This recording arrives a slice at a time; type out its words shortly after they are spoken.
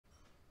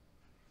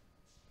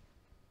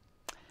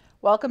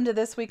Welcome to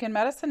This Week in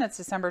Medicine. It's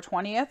December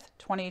 20th,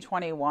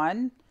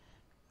 2021.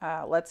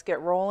 Let's get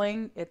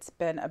rolling. It's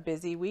been a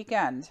busy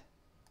weekend.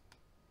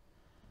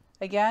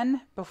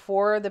 Again,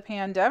 before the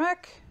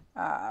pandemic,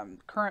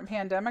 current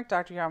pandemic,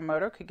 Dr.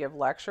 Yamamoto could give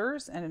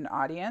lectures in an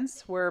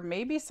audience where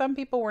maybe some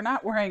people were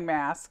not wearing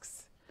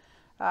masks.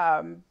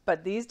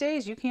 But these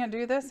days, you can't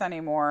do this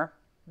anymore.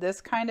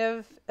 This kind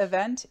of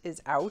event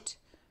is out.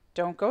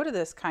 Don't go to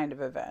this kind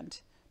of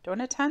event. Don't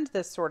attend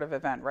this sort of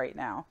event right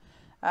now.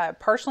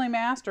 Partially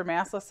masked or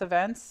maskless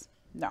events,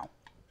 no.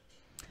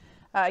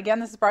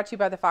 Again, this is brought to you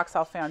by the Fox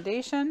Health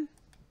Foundation.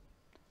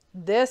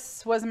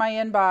 This was my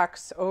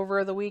inbox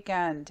over the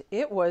weekend.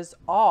 It was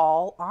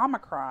all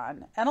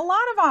Omicron and a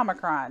lot of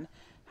Omicron.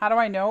 How do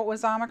I know it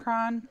was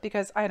Omicron?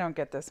 Because I don't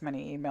get this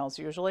many emails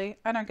usually.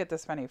 I don't get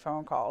this many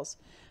phone calls.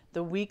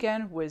 The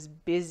weekend was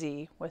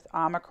busy with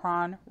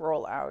Omicron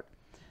rollout.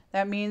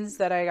 That means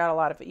that I got a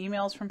lot of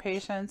emails from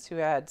patients who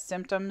had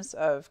symptoms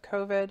of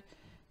COVID,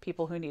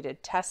 people who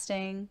needed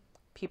testing,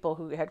 people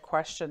who had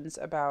questions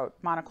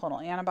about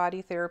monoclonal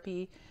antibody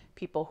therapy,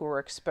 people who were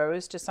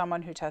exposed to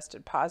someone who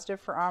tested positive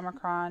for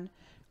Omicron,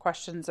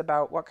 questions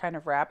about what kind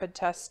of rapid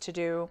tests to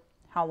do,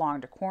 how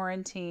long to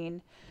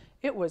quarantine.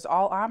 It was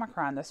all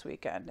Omicron this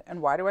weekend. And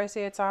why do I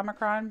say it's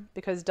Omicron?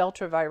 Because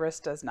Delta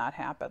virus does not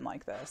happen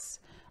like this.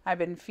 I've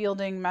been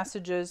fielding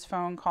messages,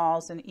 phone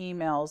calls, and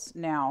emails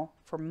now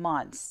for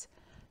months,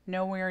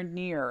 nowhere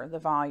near the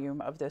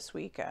volume of this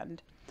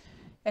weekend.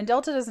 And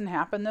Delta doesn't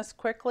happen this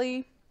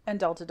quickly, and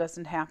Delta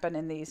doesn't happen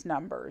in these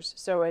numbers.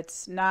 So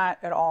it's not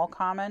at all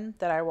common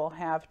that I will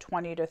have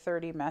 20 to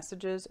 30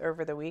 messages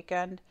over the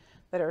weekend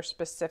that are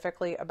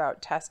specifically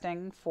about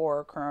testing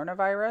for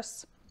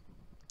coronavirus.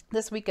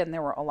 This weekend,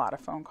 there were a lot of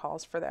phone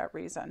calls for that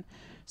reason.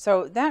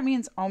 So that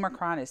means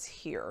Omicron is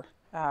here.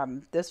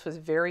 This was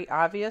very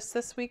obvious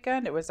this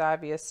weekend. It was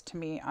obvious to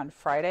me on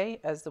Friday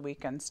as the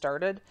weekend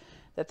started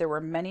that there were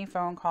many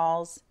phone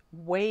calls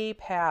way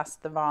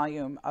past the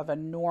volume of a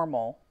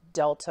normal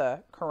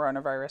Delta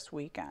coronavirus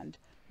weekend.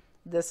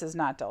 This is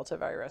not Delta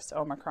virus.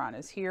 Omicron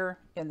is here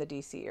in the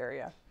DC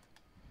area.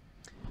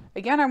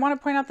 Again, I want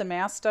to point out the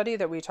mask study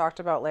that we talked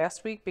about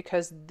last week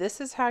because this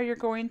is how you're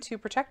going to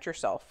protect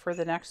yourself for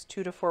the next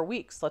 2 to 4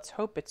 weeks. Let's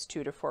hope it's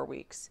 2 to 4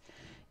 weeks.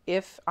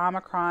 If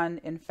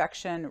Omicron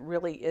infection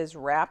really is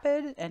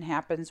rapid and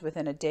happens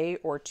within a day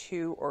or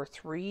 2 or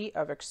 3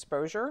 of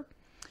exposure,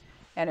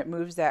 and it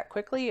moves that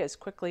quickly as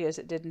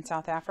it did in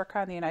South Africa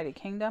and the United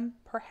Kingdom,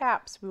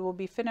 perhaps we will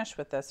be finished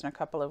with this in a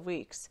couple of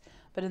weeks.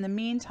 But in the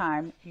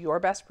meantime, your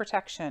best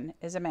protection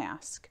is a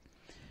mask.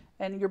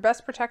 And your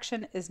best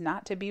protection is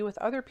not to be with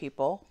other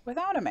people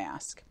without a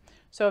mask.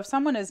 So if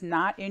someone is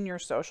not in your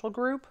social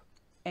group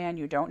and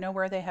you don't know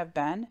where they have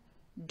been,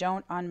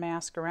 don't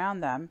unmask around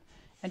them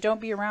and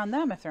don't be around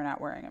them if they're not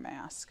wearing a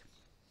mask.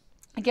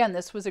 Again,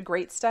 this was a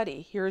great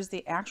study. Here's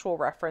the actual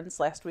reference.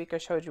 Last week I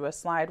showed you a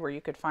slide where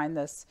you could find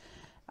this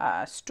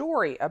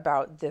story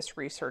about this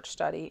research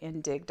study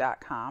in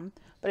dig.com.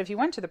 But if you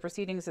went to the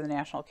Proceedings of the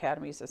National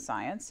Academies of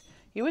Science,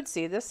 you would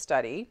see this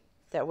study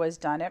that was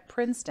done at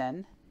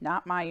Princeton,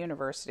 not my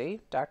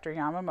university, Dr.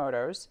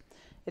 Yamamoto's.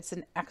 It's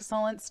an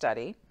excellent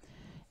study.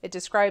 It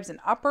describes an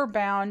upper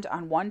bound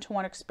on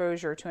one-to-one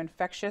exposure to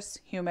infectious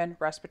human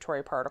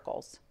respiratory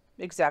particles.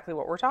 Exactly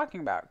what we're talking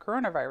about,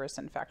 coronavirus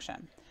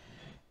infection.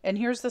 And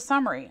here's the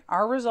summary.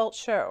 Our results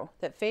show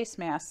that face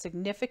masks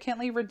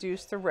significantly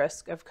reduce the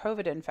risk of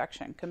COVID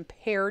infection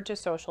compared to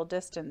social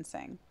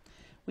distancing.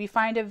 We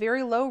find a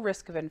very low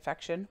risk of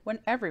infection when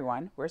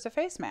everyone wears a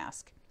face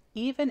mask,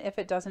 even if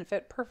it doesn't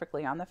fit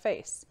perfectly on the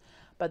face.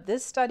 But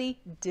this study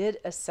did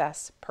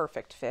assess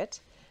perfect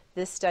fit.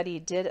 This study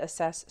did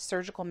assess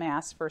surgical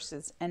mask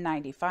versus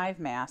N95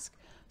 mask.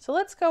 So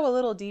let's go a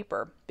little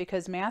deeper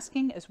because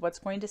masking is what's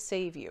going to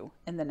save you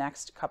in the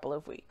next couple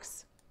of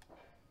weeks.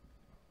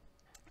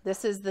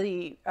 This is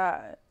the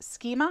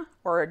schema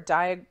or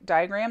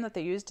diagram that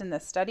they used in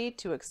this study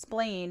to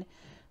explain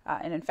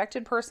an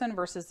infected person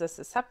versus the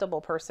susceptible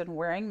person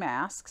wearing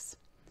masks.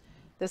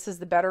 This is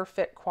the better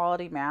fit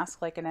quality mask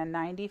like an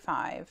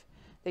N95.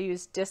 They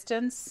used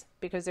distance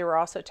because they were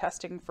also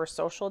testing for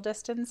social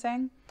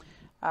distancing.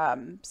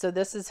 So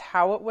this is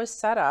how it was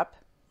set up.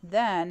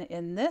 Then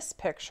in this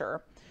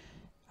picture,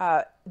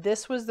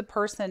 this was the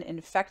person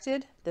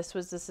infected. This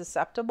was the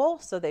susceptible.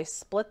 So they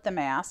split the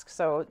mask.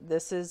 So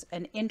this is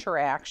an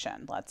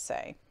interaction, let's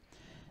say.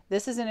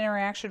 This is an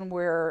interaction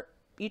where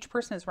each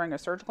person is wearing a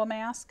surgical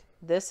mask.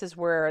 This is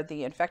where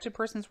the infected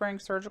person is wearing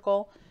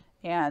surgical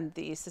and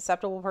the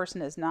susceptible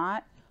person is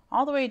not.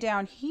 All the way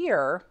down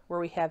here where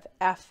we have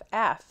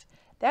FF,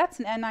 that's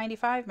an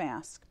N95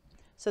 mask.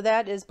 So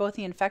that is both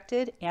the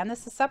infected and the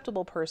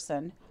susceptible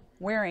person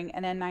wearing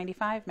an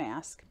N95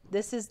 mask.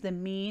 This is the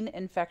mean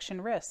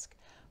infection risk.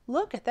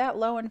 Look at that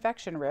low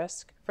infection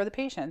risk for the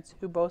patients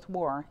who both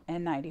wore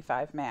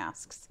N95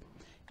 masks.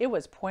 It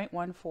was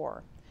 0.14.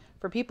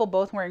 For people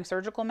both wearing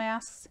surgical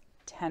masks,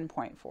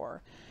 10.4.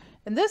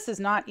 And this is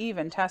not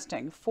even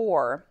testing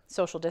for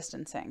social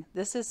distancing.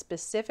 This is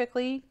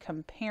specifically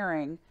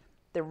comparing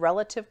the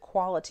relative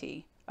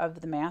quality of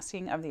the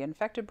masking of the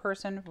infected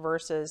person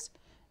versus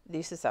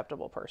the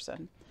susceptible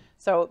person.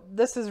 So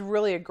this is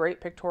really a great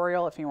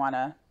pictorial if you want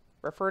to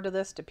refer to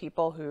this to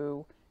people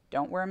who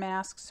don't wear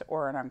masks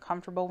or are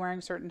uncomfortable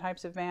wearing certain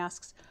types of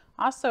masks.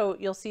 Also,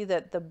 you'll see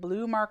that the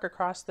blue mark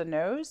across the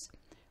nose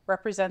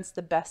represents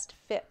the best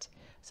fit.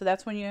 So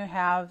that's when you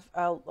have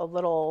a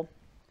little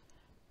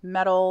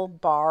metal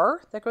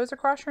bar that goes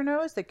across your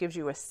nose that gives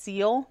you a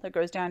seal that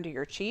goes down to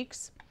your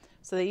cheeks.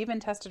 So they even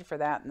tested for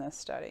that in this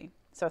study.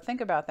 So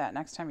think about that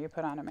next time you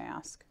put on a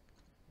mask.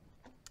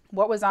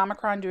 What was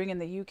Omicron doing in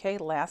the UK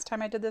last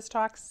time I did this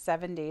talk?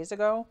 7 days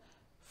ago.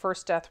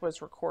 First death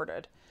was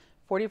recorded.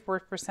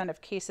 44%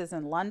 of cases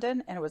in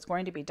London, and it was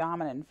going to be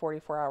dominant in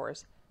 44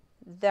 hours.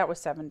 That was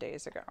 7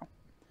 days ago.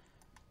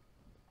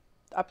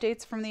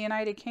 Updates from the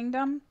United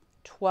Kingdom.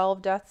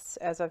 12 deaths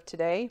as of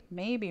today,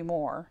 maybe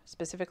more,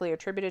 specifically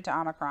attributed to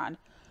Omicron.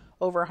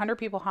 Over 100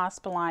 people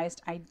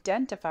hospitalized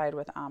identified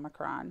with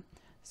Omicron.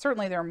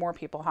 Certainly there are more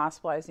people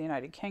hospitalized in the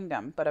United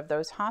Kingdom, but of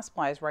those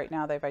hospitalized right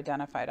now, they've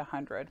identified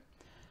 100.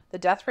 The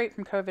death rate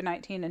from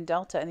COVID-19 and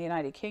Delta in the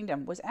United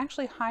Kingdom was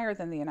actually higher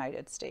than the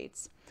United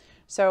States.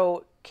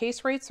 So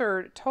case rates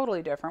are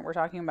totally different. We're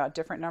talking about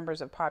different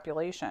numbers of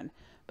population,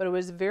 but it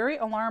was very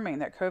alarming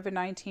that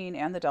COVID-19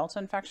 and the Delta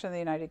infection in the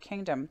United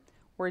Kingdom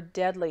were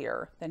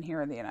deadlier than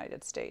here in the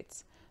United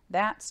States.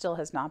 That still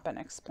has not been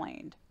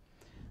explained.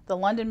 The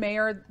London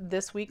mayor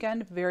this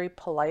weekend very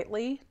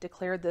politely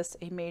declared this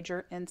a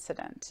major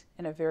incident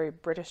in a very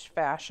British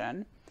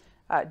fashion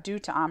due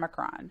to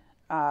Omicron.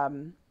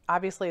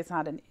 Obviously, it's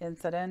not an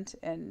incident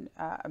in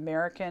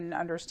American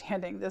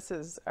understanding. This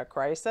is a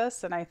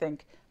crisis, and I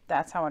think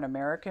that's how an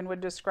American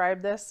would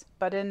describe this.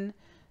 But in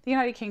the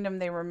United Kingdom,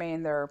 they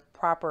remain their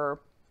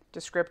proper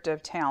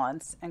descriptive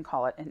talents and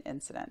call it an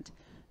incident.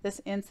 This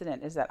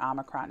incident is that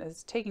Omicron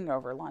is taking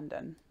over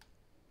London.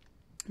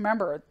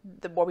 Remember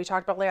what we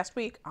talked about last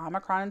week,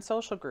 Omicron and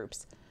social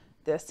groups.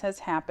 This has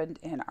happened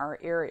in our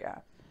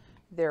area.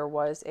 There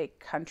was a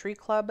country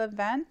club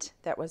event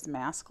that was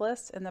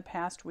maskless in the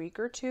past week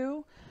or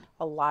two.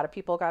 A lot of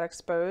people got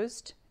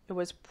exposed. It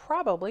was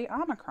probably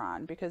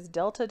Omicron because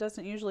Delta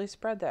doesn't usually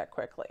spread that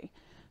quickly.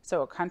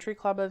 So a country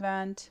club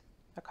event,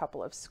 a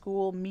couple of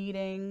school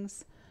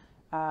meetings.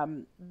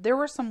 There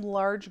were some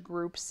large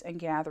groups and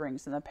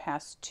gatherings in the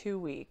past 2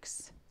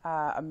 weeks.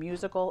 A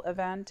musical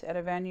event at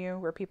a venue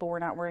where people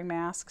were not wearing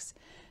masks.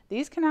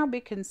 These can now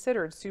be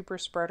considered super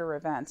spreader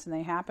events, and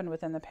they happened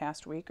within the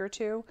past week or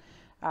two.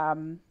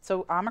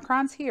 So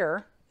Omicron's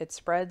here. It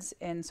spreads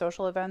in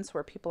social events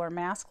where people are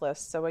maskless.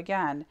 So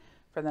again,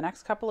 for the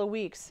next couple of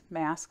weeks,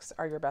 masks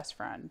are your best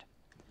friend.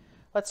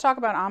 Let's talk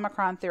about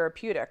Omicron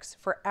therapeutics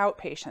for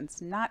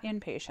outpatients, not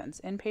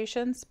inpatients.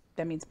 Inpatients,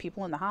 that means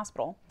people in the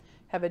hospital,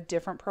 have a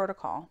different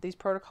protocol. These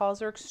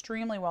protocols are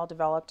extremely well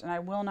developed, and I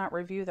will not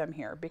review them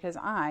here because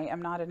I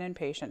am not an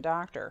inpatient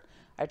doctor.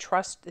 I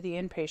trust the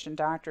inpatient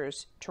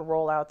doctors to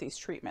roll out these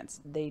treatments.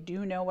 They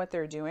do know what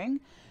they're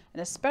doing,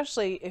 and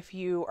especially if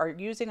you are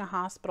using a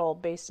hospital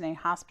based in a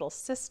hospital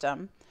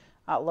system,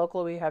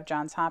 locally we have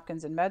Johns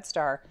Hopkins and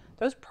MedStar,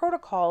 those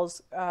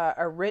protocols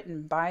are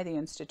written by the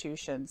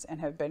institutions and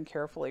have been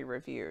carefully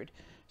reviewed.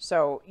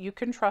 So you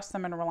can trust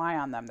them and rely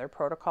on them. They're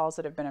protocols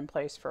that have been in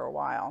place for a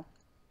while.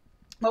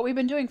 What we've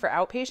been doing for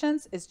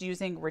outpatients is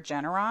using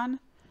Regeneron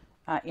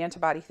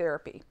antibody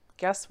therapy.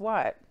 Guess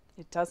what?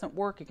 It doesn't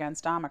work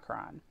against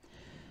Omicron.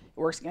 It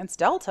works against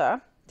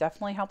Delta,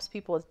 definitely helps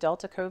people with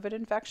Delta COVID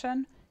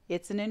infection.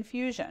 It's an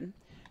infusion.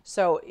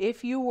 So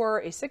if you were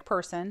a sick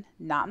person,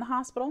 not in the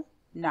hospital,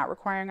 not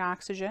requiring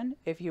oxygen,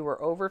 if you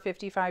were over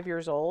 55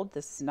 years old,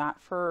 this is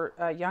not for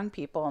young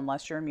people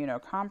unless you're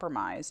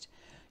immunocompromised,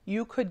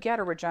 you could get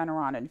a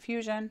Regeneron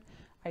infusion.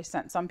 I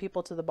sent some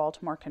people to the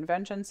Baltimore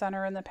Convention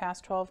Center in the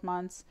past 12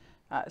 months.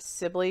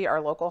 Sibley,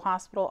 our local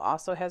hospital,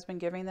 also has been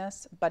giving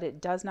this, but it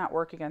does not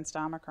work against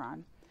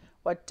Omicron.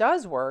 What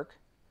does work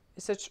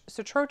is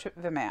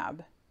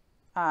sotrovimab.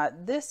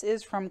 This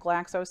is from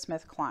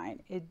GlaxoSmithKline.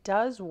 It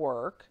does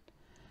work.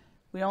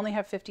 We only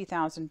have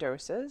 50,000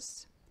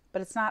 doses,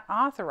 but it's not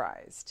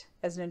authorized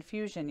as an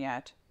infusion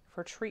yet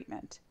for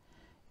treatment.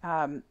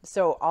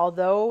 So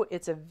although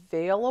it's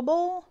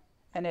available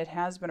and it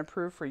has been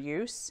approved for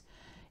use,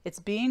 it's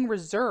being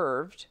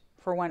reserved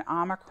for when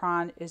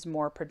Omicron is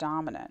more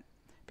predominant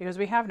because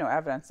we have no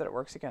evidence that it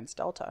works against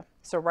Delta.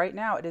 So right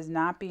now it is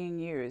not being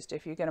used.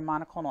 If you get a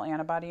monoclonal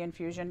antibody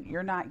infusion,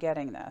 you're not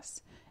getting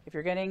this. If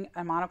you're getting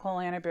a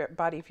monoclonal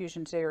antibody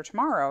infusion today or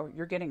tomorrow,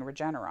 you're getting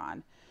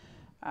Regeneron.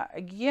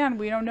 Again,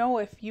 we don't know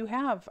if you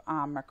have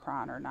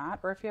Omicron or not,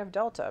 or if you have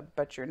Delta,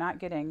 but you're not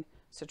getting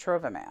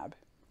sotrovimab.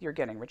 You're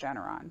getting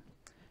Regeneron.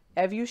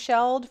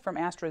 Evusheld from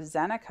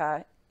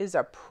AstraZeneca is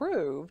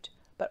approved,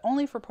 but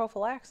only for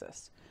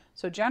prophylaxis.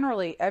 So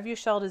generally,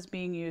 Evusheld is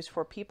being used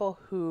for people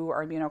who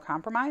are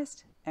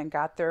immunocompromised and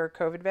got their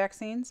COVID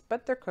vaccines,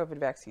 but their COVID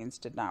vaccines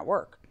did not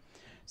work.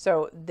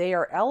 So they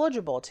are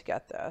eligible to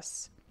get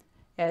this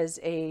as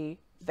a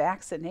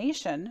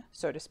vaccination,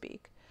 so to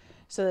speak,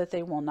 so that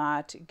they will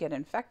not get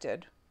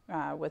infected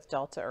with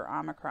Delta or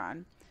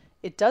Omicron.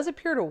 It does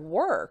appear to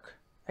work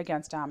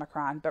against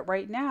Omicron, but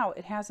right now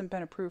it hasn't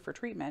been approved for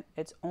treatment.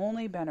 It's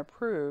only been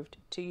approved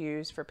to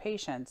use for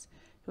patients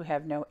who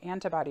have no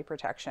antibody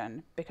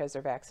protection because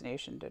their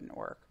vaccination didn't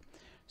work.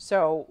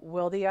 So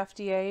will the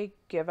FDA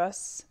give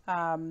us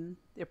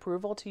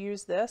approval to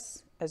use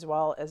this as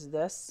well as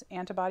this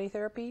antibody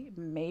therapy?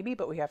 Maybe,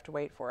 but we have to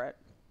wait for it.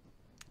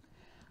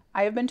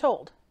 I have been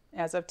told,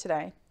 as of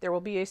today, there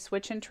will be a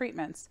switch in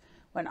treatments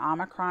when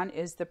Omicron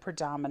is the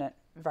predominant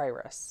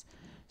virus.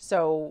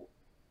 So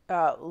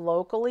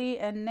locally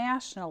and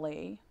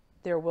nationally,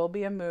 there will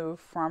be a move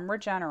from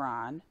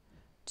Regeneron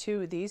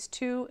to these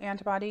two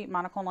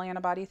monoclonal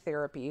antibody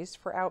therapies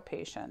for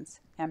outpatients,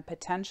 and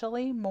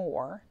potentially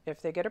more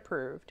if they get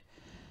approved.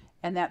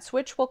 And that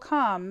switch will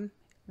come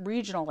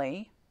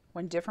regionally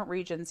when different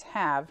regions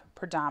have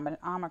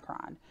predominant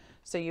Omicron.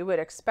 So you would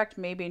expect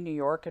maybe New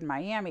York and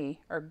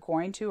Miami are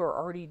going to or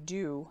already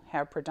do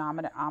have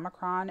predominant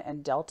Omicron,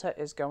 and Delta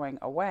is going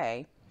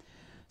away.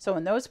 So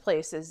in those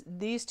places,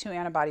 these two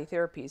antibody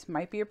therapies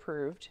might be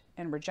approved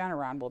and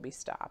Regeneron will be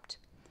stopped.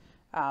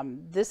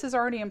 This is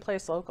already in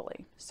place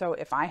locally. So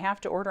if I have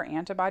to order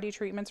antibody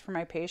treatments for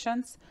my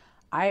patients,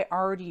 I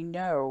already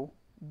know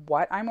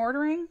what I'm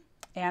ordering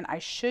and I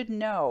should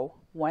know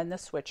when the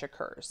switch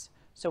occurs.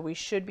 So we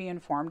should be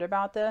informed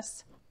about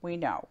this. We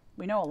know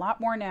a lot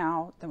more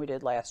now than we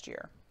did last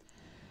year.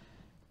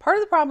 Part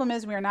of the problem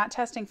is we are not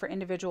testing for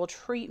individual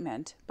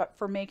treatment, but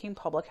for making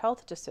public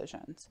health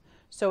decisions.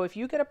 So if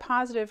you get a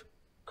positive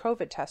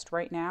COVID test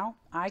right now,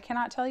 I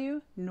cannot tell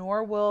you,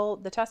 nor will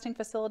the testing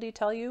facility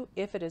tell you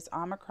if it is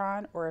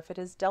Omicron or if it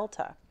is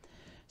Delta.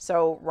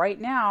 So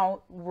right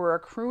now, we're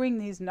accruing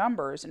these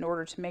numbers in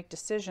order to make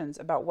decisions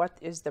about what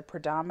is the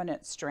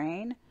predominant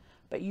strain,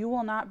 but you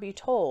will not be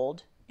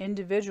told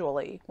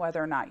individually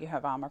whether or not you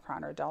have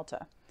Omicron or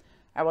Delta.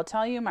 I will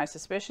tell you, my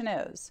suspicion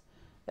is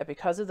that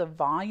because of the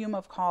volume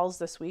of calls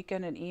this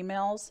weekend and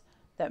emails,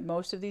 that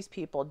most of these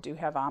people do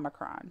have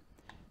Omicron.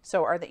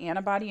 So are the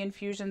antibody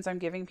infusions I'm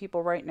giving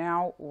people right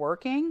now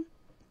working?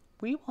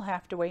 We will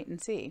have to wait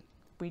and see.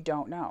 We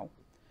don't know.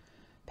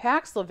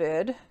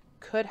 Paxlovid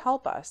could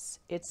help us.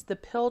 It's the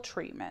pill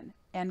treatment.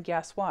 And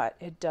guess what?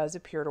 It does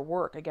appear to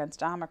work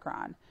against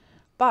Omicron,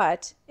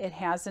 but it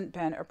hasn't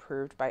been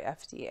approved by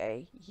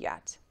FDA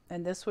yet.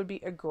 And this would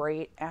be a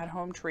great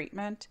at-home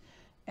treatment,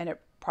 and it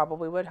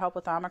probably would help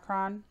with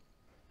Omicron.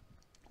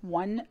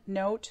 One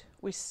note,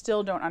 we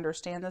still don't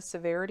understand the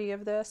severity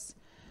of this.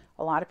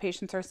 A lot of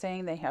patients are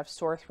saying they have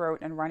sore throat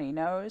and runny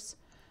nose.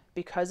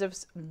 Because of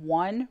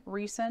one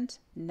recent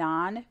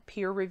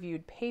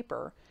non-peer-reviewed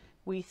paper,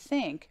 we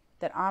think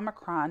that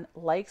Omicron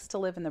likes to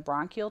live in the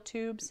bronchial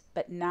tubes,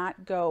 but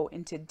not go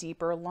into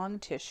deeper lung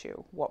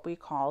tissue, what we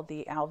call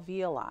the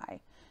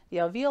alveoli. The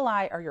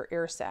alveoli are your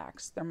air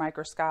sacs. They're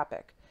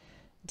microscopic.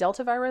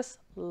 Delta virus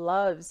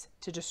loves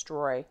to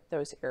destroy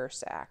those air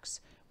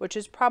sacs, which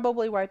is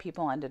probably why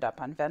people ended up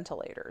on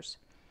ventilators.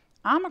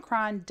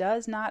 Omicron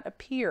does not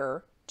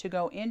appear to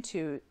go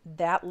into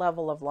that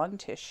level of lung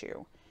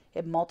tissue.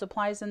 It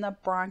multiplies in the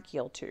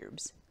bronchial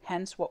tubes,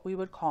 hence what we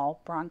would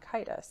call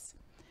bronchitis.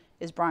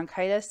 Is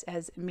bronchitis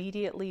as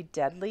immediately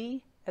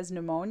deadly as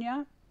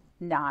pneumonia?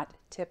 Not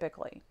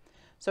typically.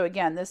 So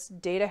again, this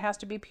data has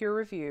to be peer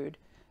reviewed,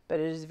 but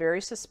it is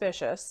very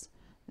suspicious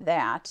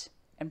that,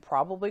 and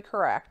probably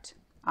correct,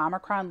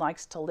 Omicron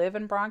likes to live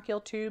in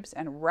bronchial tubes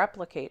and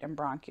replicate in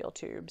bronchial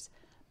tubes,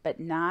 but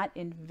not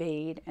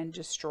invade and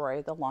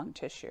destroy the lung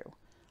tissue.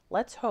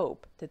 Let's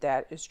hope that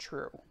that is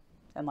true,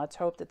 and let's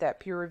hope that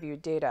that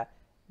peer-reviewed data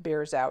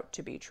bears out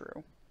to be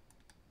true.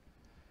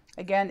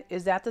 Again,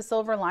 is that the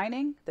silver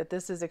lining, that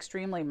this is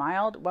extremely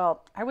mild?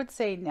 Well, I would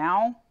say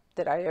now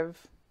that I have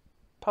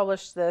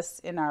published this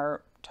in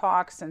our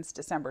talk since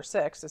December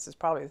 6th, this is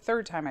probably the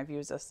third time I've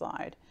used this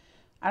slide,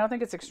 I don't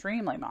think it's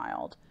extremely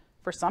mild.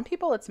 For some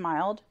people, it's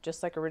mild,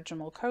 just like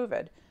original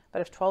COVID.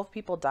 But if 12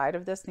 people died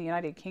of this in the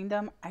United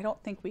Kingdom, I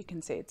don't think we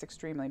can say it's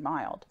extremely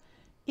mild.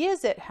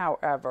 Is it,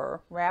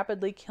 however,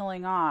 rapidly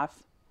killing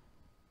off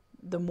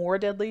the more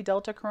deadly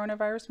Delta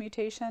coronavirus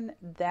mutation?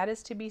 That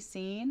is to be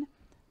seen,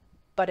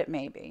 but it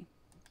may be.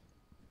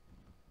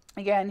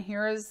 Again,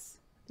 here is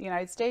the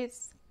United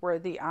States. We're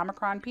the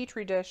Omicron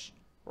Petri dish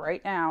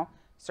right now.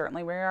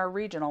 Certainly we are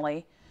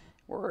regionally.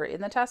 We're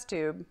in the test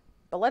tube.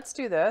 But let's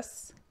do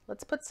this.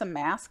 Let's put some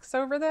masks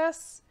over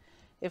this.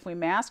 If we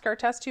mask our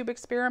test tube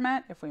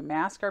experiment, if we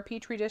mask our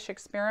Petri dish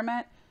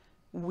experiment,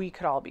 we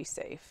could all be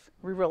safe.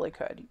 We really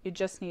could. You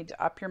just need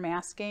to up your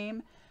mask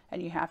game,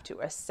 and you have to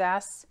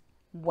assess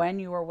when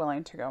you are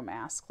willing to go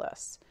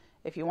maskless.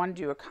 If you want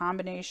to do a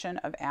combination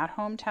of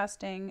at-home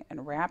testing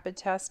and rapid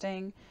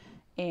testing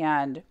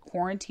and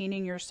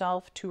quarantining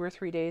yourself 2 or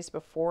 3 days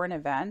before an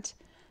event,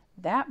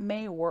 that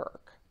may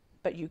work.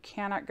 But you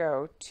cannot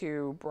go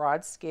to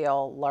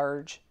broad-scale,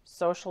 large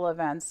social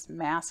events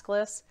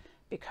maskless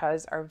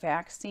because our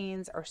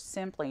vaccines are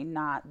simply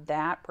not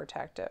that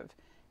protective.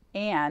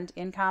 And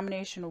in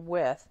combination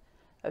with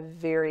a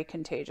very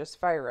contagious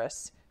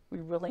virus, we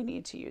really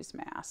need to use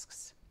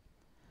masks.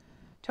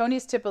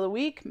 Tony's tip of the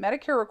week: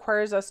 Medicare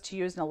requires us to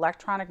use an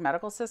electronic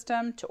medical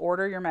system to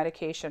order your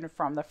medication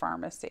from the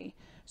pharmacy.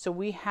 So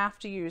we have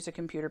to use a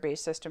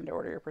computer-based system to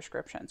order your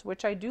prescriptions,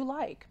 which I do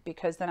like,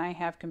 because then I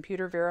have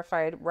computer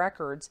verified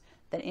records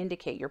that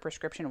indicate your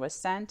prescription was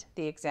sent,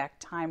 the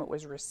exact time it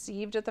was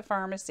received at the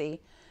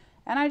pharmacy.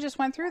 And I just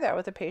went through that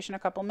with a patient a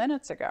couple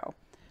minutes ago.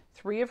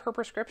 3 of her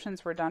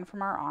prescriptions were done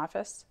from our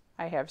office.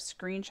 I have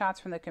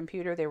screenshots from the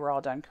computer. They were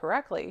all done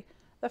correctly.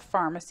 The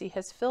pharmacy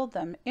has filled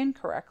them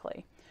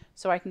incorrectly.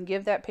 So I can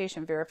give that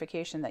patient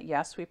verification that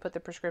yes, we put the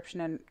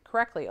prescription in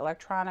correctly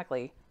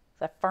electronically.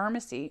 The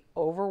pharmacy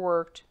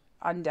overworked,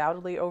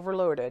 undoubtedly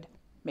overloaded,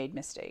 made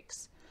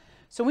mistakes.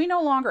 So we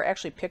no longer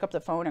actually pick up the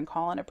phone and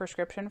call in a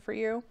prescription for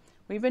you.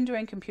 We've been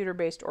doing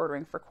computer-based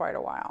ordering for quite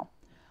a while.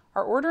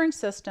 Our ordering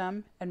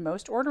system and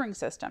most ordering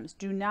systems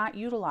do not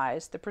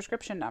utilize the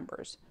prescription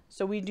numbers.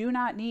 So we do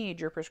not need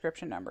your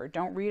prescription number.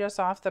 Don't read us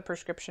off the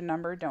prescription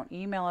number. Don't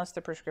email us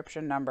the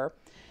prescription number.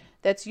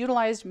 That's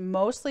utilized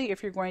mostly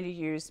if you're going to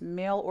use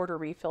mail order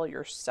refill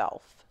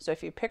yourself. So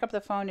if you pick up the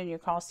phone and you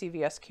call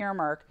CVS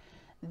Caremark,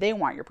 they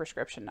want your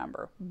prescription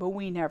number, but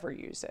we never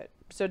use it.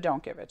 So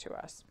don't give it to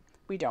us.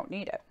 We don't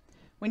need it.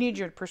 We need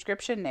your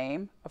prescription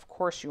name, of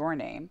course your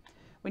name.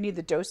 We need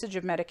the dosage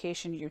of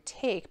medication you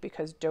take,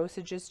 because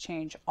dosages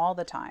change all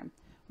the time.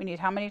 We need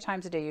how many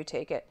times a day you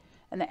take it.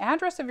 And the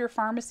address of your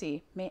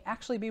pharmacy may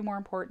actually be more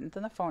important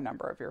than the phone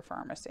number of your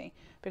pharmacy,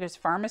 because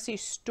pharmacy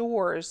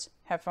stores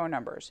have phone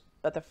numbers,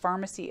 but the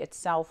pharmacy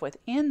itself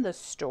within the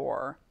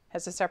store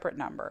has a separate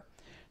number.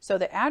 So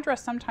the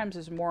address sometimes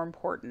is more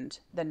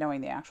important than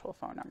knowing the actual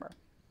phone number.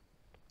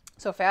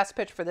 So fast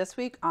pitch for this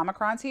week: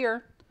 Omicron's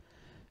here.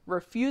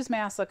 Refuse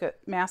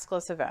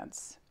maskless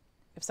events.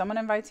 If someone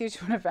invites you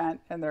to an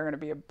event and there are going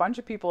to be a bunch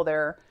of people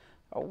there,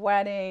 a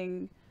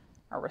wedding,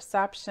 a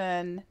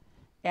reception,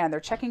 and they're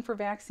checking for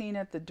vaccine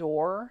at the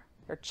door,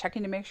 they're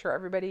checking to make sure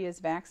everybody is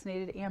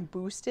vaccinated and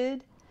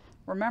boosted.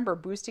 Remember,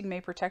 boosting may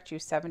protect you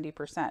 70%,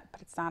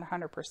 but it's not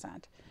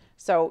 100%.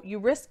 So you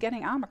risk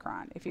getting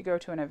Omicron if you go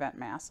to an event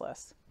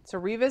maskless. So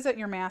revisit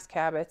your mask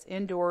habits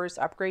indoors,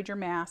 upgrade your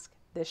mask.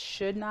 This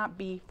should not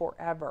be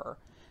forever.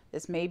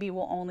 This maybe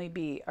will only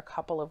be a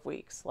couple of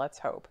weeks, let's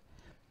hope.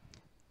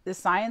 The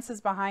science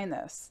is behind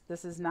this.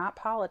 This is not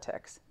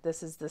politics.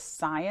 This is the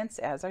science,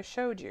 as I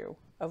showed you,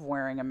 of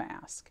wearing a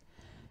mask.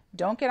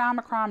 Don't get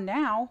Omicron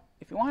now.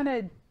 If you want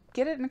to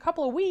get it in a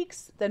couple of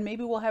weeks, then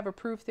maybe we'll have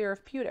approved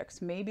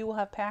therapeutics. Maybe we'll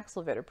have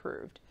Paxlovid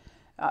approved.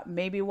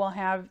 Maybe we'll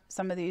have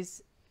some of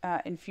these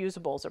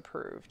infusibles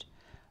approved.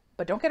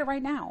 But don't get it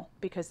right now,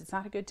 because it's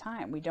not a good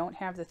time. We don't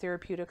have the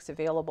therapeutics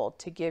available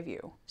to give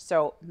you.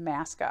 So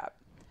mask up.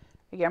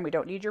 Again, we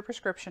don't need your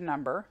prescription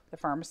number. The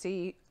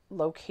pharmacy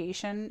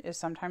location is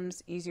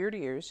sometimes easier to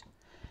use.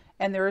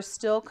 And there is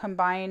still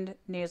combined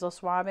nasal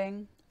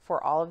swabbing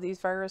for all of these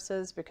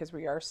viruses, because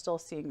we are still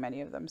seeing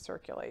many of them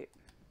circulate.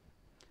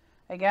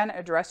 Again,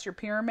 address your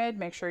pyramid.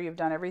 Make sure you've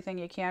done everything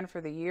you can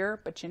for the year.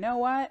 But you know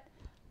what?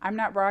 I'm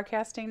not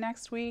broadcasting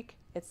next week.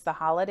 It's the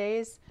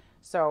holidays.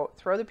 So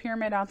throw the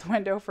pyramid out the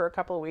window for a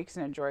couple of weeks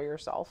and enjoy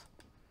yourself.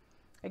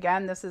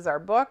 Again, this is our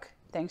book.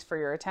 Thanks for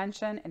your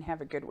attention and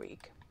have a good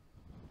week.